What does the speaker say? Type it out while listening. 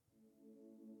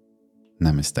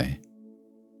Namaste.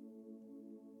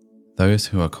 Those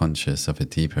who are conscious of a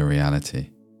deeper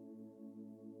reality,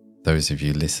 those of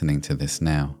you listening to this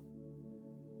now,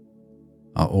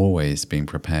 are always being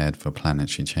prepared for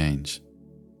planetary change.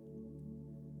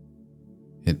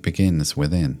 It begins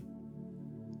within.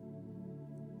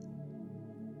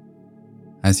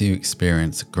 As you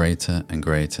experience greater and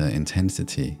greater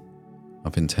intensity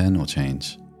of internal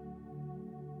change,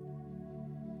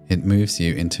 it moves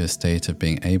you into a state of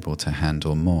being able to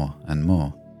handle more and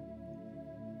more.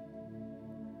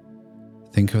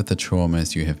 Think of the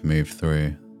traumas you have moved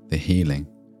through, the healing,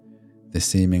 the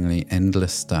seemingly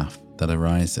endless stuff that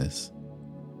arises.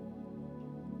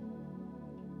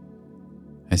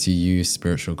 As you use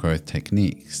spiritual growth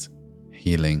techniques,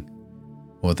 healing,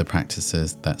 or the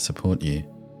practices that support you,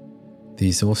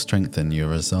 these all strengthen your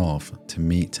resolve to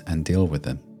meet and deal with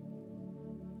them.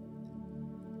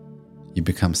 You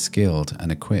become skilled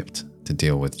and equipped to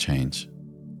deal with change.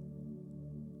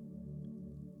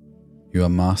 You are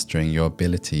mastering your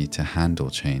ability to handle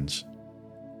change.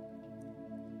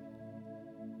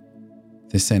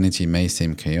 This energy may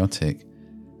seem chaotic,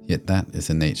 yet that is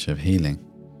the nature of healing.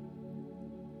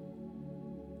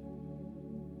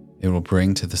 It will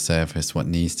bring to the surface what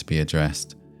needs to be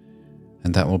addressed,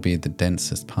 and that will be the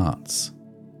densest parts.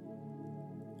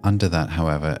 Under that,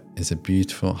 however, is a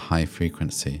beautiful high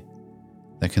frequency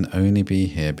that can only be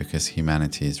here because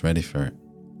humanity is ready for it.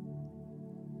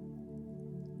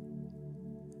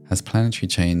 As planetary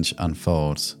change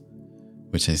unfolds,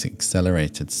 which has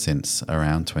accelerated since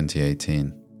around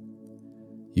 2018,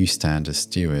 you stand as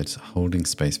stewards holding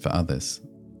space for others.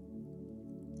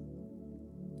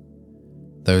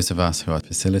 Those of us who are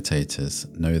facilitators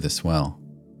know this well.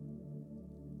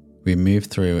 We move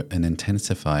through an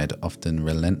intensified, often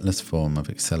relentless form of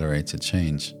accelerated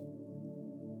change.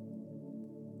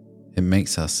 It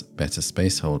makes us better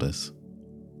space holders.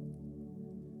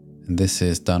 And this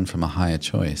is done from a higher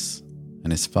choice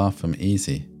and is far from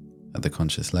easy at the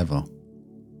conscious level.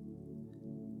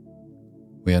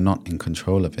 We are not in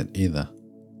control of it either.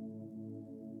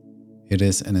 It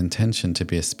is an intention to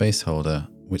be a space holder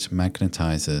which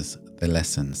magnetizes the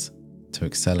lessons to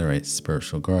accelerate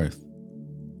spiritual growth.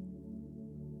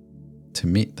 To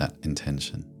meet that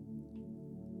intention.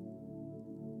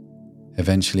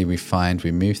 Eventually we find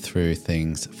we move through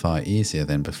things far easier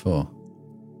than before.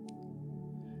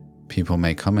 People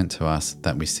may comment to us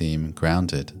that we seem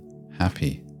grounded,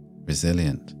 happy,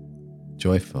 resilient,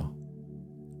 joyful,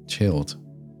 chilled.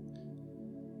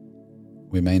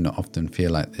 We may not often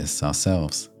feel like this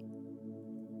ourselves.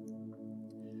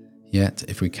 Yet,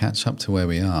 if we catch up to where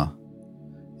we are,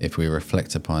 if we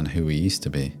reflect upon who we used to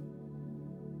be,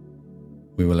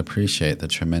 we will appreciate the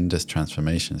tremendous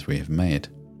transformations we have made.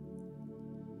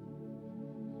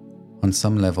 On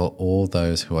some level, all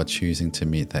those who are choosing to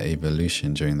meet their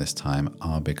evolution during this time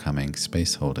are becoming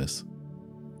space holders.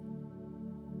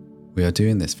 We are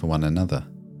doing this for one another,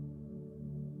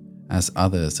 as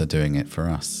others are doing it for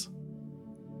us.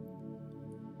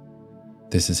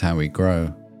 This is how we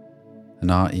grow and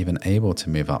are even able to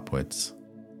move upwards,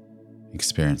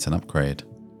 experience an upgrade.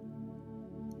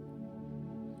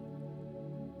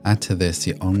 Add to this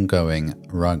the ongoing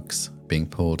rugs being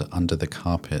pulled under the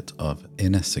carpet of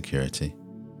inner security,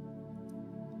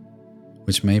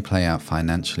 which may play out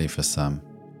financially for some,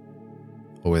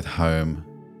 or with home,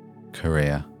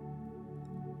 career,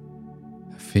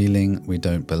 a feeling we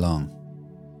don't belong,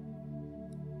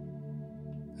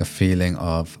 a feeling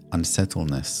of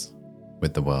unsettledness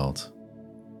with the world,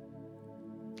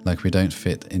 like we don't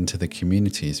fit into the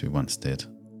communities we once did,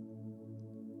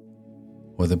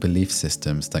 or the belief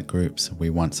systems that groups we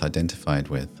once identified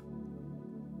with.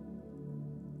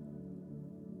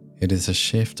 It is a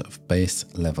shift of base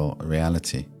level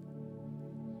reality,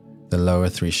 the lower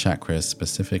three chakras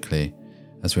specifically,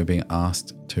 as we're being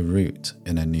asked to root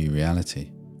in a new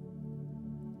reality.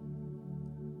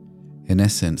 In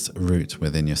essence, root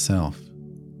within yourself,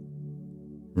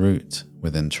 root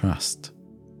within trust,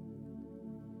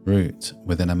 root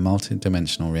within a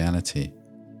multidimensional reality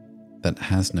that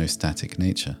has no static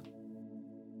nature.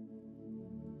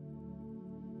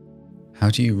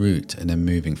 How do you root in a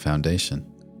moving foundation?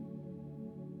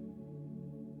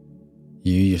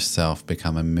 You yourself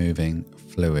become a moving,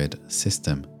 fluid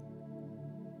system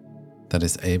that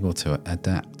is able to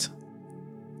adapt.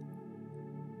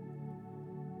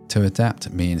 To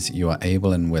adapt means you are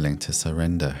able and willing to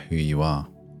surrender who you are,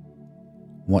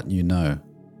 what you know,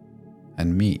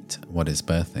 and meet what is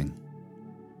birthing.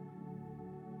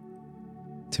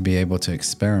 To be able to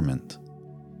experiment,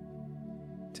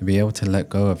 to be able to let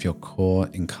go of your core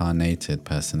incarnated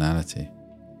personality,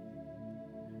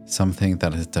 something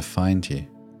that has defined you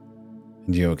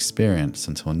and your experience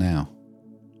until now.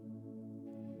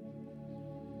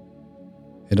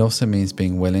 It also means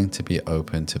being willing to be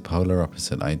open to polar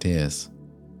opposite ideas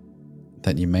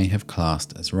that you may have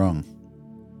classed as wrong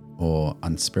or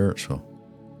unspiritual.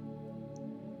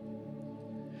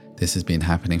 This has been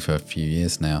happening for a few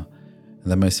years now,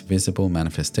 and the most visible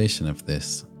manifestation of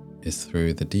this is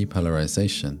through the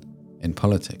depolarization in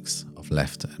politics of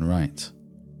left and right.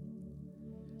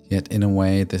 Yet in a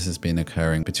way, this has been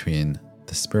occurring between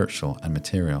the spiritual and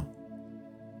material.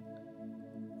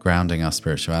 Grounding our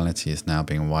spirituality is now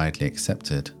being widely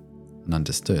accepted and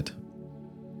understood.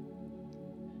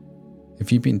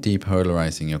 If you've been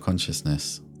depolarizing your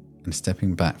consciousness and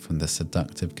stepping back from the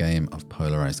seductive game of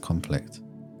polarized conflict,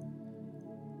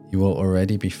 you will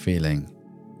already be feeling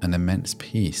an immense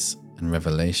peace and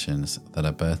revelations that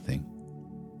are birthing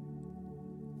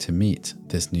to meet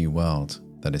this new world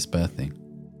that is birthing.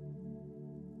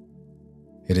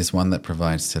 It is one that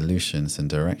provides solutions and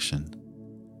direction,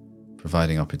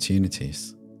 providing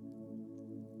opportunities.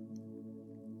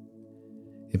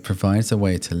 It provides a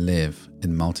way to live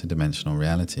in multidimensional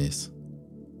realities.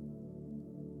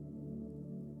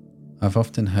 I've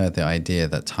often heard the idea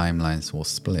that timelines will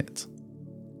split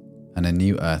and a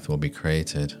new Earth will be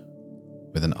created,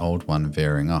 with an old one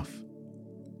veering off,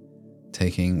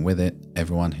 taking with it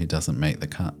everyone who doesn't make the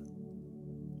cut.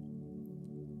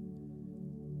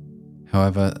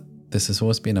 However, this has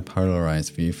always been a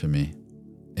polarized view for me,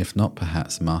 if not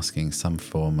perhaps masking some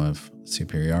form of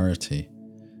superiority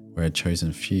where a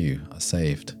chosen few are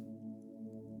saved.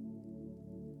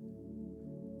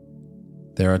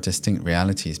 There are distinct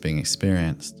realities being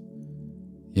experienced,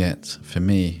 yet, for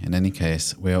me, in any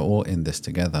case, we are all in this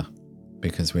together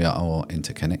because we are all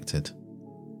interconnected.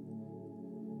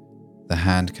 The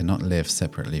hand cannot live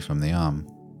separately from the arm,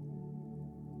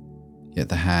 yet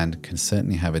the hand can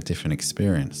certainly have a different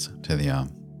experience to the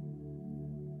arm.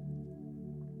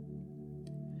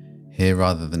 Here,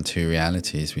 rather than two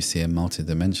realities, we see a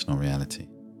multidimensional reality,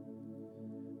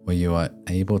 where you are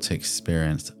able to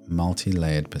experience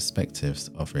multi-layered perspectives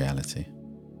of reality.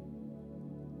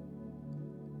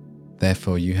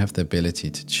 Therefore, you have the ability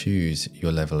to choose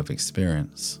your level of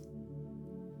experience.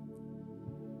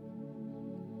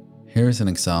 Here is an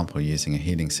example using a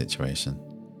healing situation.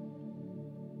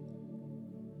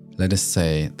 Let us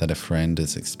say that a friend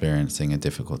is experiencing a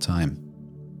difficult time.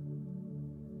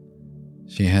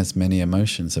 She has many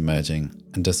emotions emerging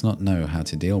and does not know how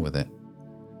to deal with it.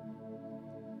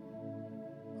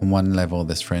 On one level,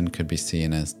 this friend could be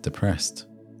seen as depressed,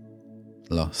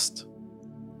 lost,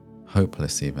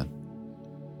 hopeless even.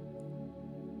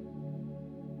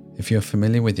 If you're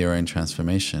familiar with your own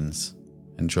transformations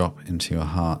and drop into your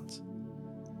heart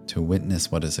to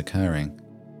witness what is occurring,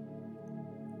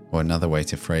 or another way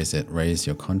to phrase it, raise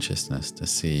your consciousness to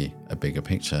see a bigger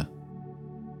picture,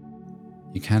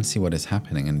 you can see what is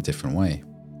happening in a different way.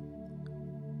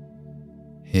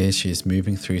 Here she is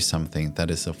moving through something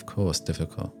that is of course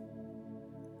difficult.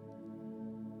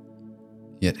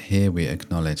 Yet here we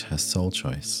acknowledge her soul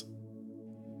choice.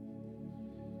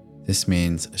 This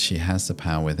means she has the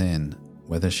power within,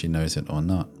 whether she knows it or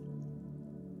not,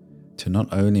 to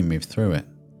not only move through it,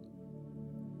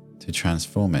 to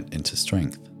transform it into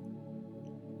strength.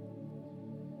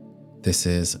 This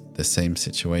is the same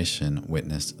situation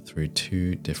witnessed through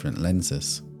two different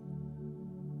lenses.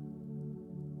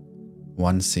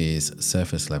 One sees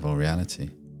surface level reality.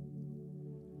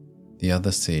 The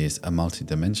other sees a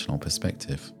multidimensional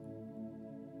perspective.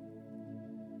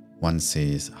 One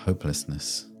sees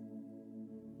hopelessness.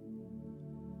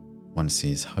 One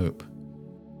sees hope.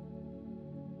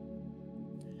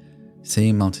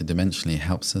 Seeing multidimensionally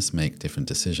helps us make different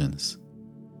decisions.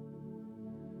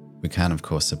 We can, of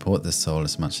course, support the soul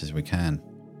as much as we can,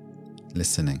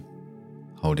 listening,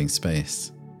 holding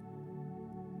space.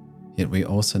 Yet we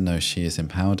also know she is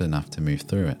empowered enough to move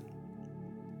through it.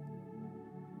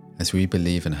 As we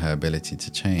believe in her ability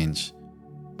to change,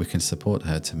 we can support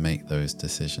her to make those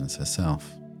decisions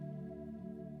herself.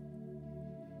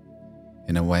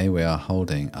 In a way, we are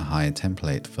holding a higher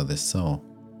template for this soul.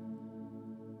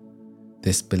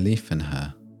 This belief in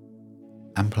her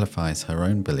amplifies her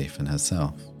own belief in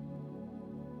herself.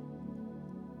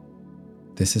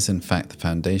 This is in fact the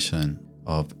foundation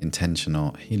of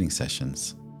intentional healing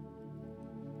sessions.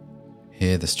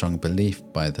 Here, the strong belief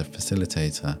by the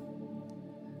facilitator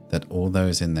that all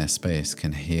those in their space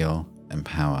can heal,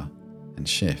 empower, and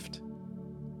shift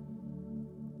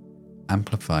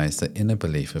amplifies the inner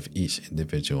belief of each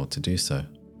individual to do so.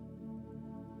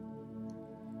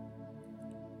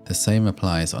 The same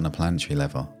applies on a planetary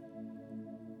level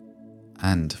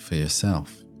and for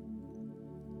yourself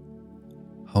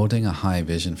Holding a high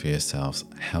vision for yourselves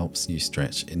helps you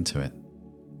stretch into it.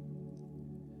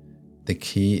 The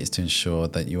key is to ensure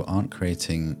that you aren't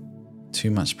creating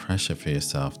too much pressure for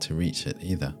yourself to reach it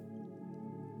either.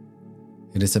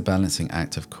 It is a balancing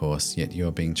act, of course, yet you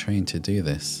are being trained to do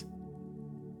this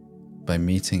by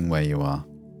meeting where you are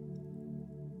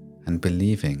and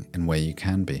believing in where you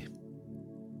can be.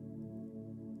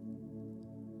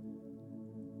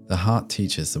 The heart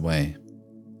teaches the way.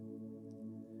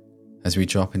 As we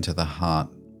drop into the heart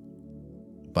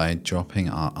by dropping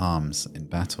our arms in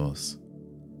battles,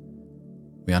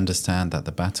 we understand that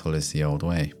the battle is the old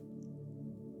way,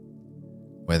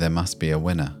 where there must be a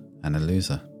winner and a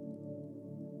loser.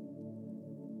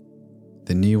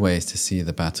 The new way is to see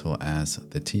the battle as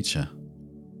the teacher,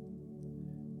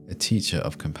 a teacher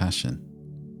of compassion,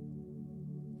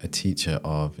 a teacher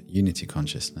of unity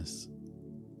consciousness.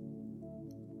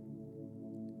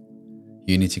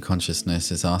 Unity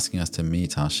consciousness is asking us to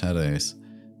meet our shadows,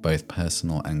 both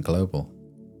personal and global.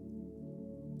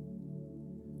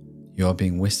 You are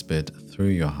being whispered through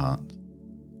your heart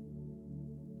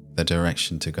the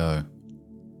direction to go,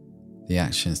 the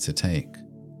actions to take,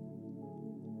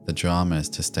 the dramas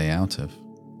to stay out of,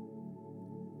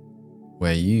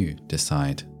 where you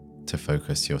decide to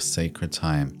focus your sacred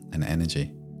time and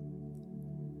energy.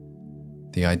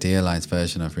 The idealized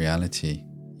version of reality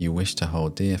you wish to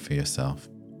hold dear for yourself,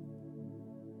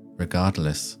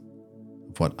 regardless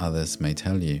of what others may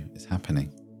tell you is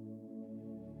happening.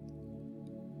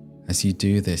 As you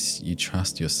do this, you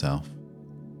trust yourself,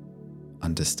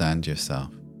 understand yourself,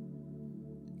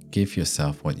 give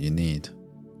yourself what you need.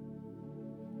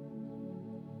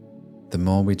 The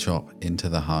more we drop into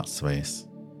the heart space,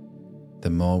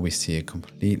 the more we see a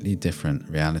completely different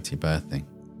reality birthing.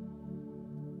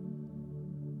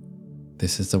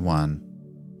 This is the one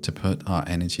to put our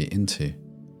energy into,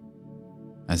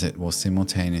 as it will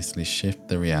simultaneously shift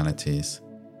the realities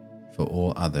for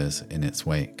all others in its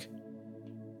wake.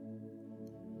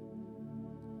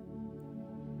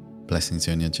 Blessings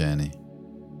on your journey.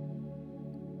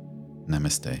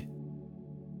 Namaste.